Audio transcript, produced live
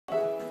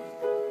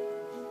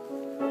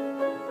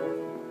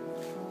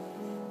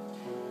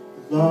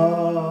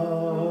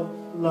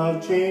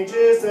Love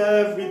changes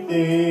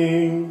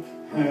everything,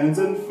 hands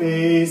and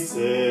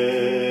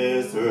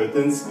faces, earth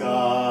and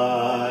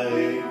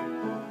sky.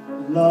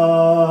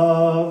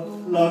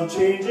 Love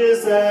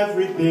changes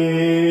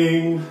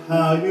everything,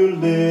 how you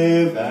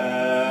live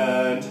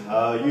and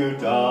how you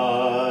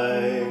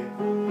die.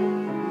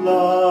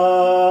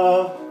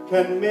 Love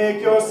can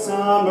make your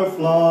summer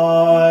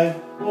fly,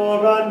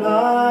 or a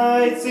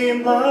night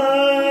seem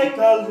like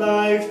a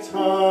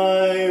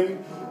lifetime.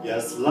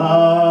 Yes,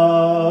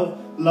 love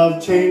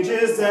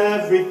changes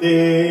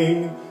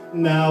everything.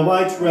 Now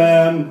I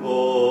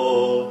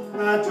tremble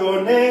at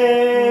your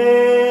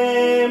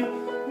name.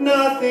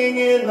 Nothing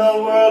in the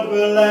world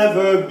will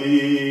ever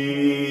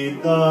be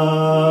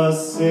the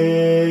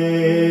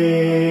same.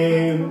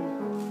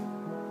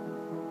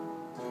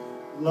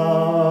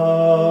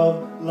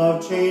 Love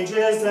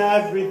changes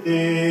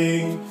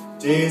everything.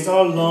 Days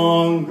are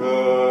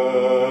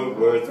longer,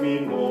 words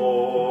mean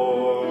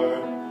more.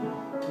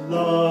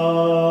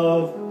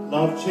 Love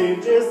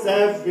changes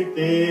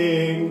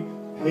everything.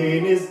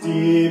 Pain is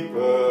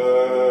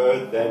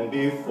deeper than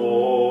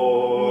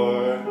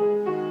before.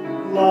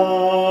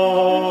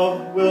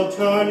 Love will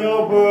turn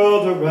your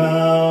world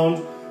around,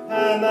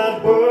 and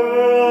that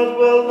world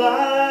will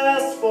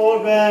last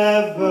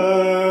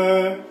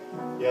forever.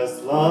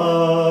 Yes,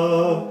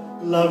 love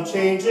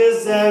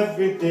changes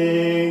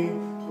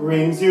everything,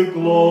 brings you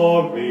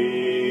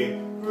glory,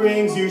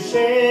 brings you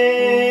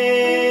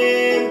shame.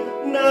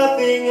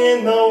 Nothing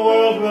in the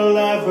world will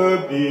ever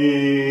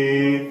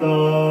be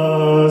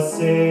the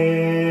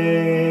same.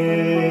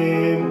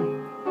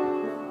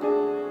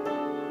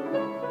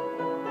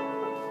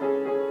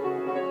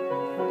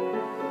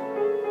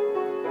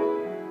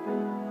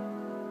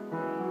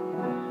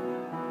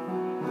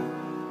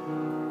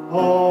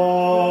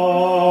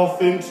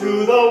 Off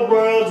into the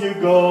world you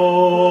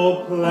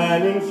go,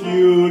 planning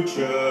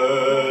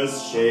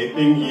futures,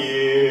 shaping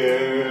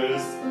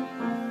years.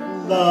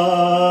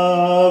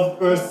 Love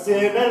bursts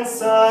in and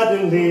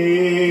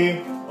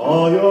suddenly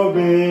all your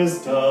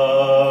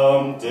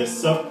wisdom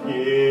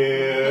disappears.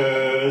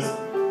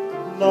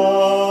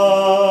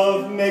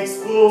 Love makes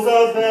fools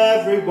of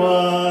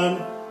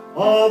everyone,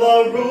 all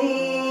the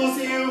rules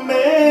you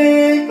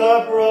make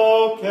are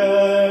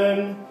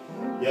broken.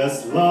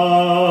 Yes,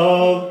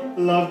 love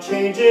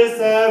changes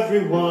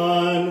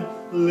everyone,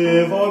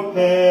 live or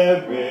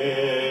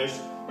perish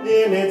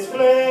in its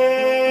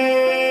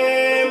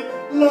flame.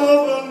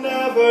 Love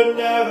will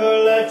never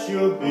let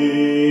you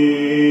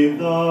be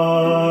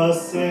the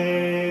same.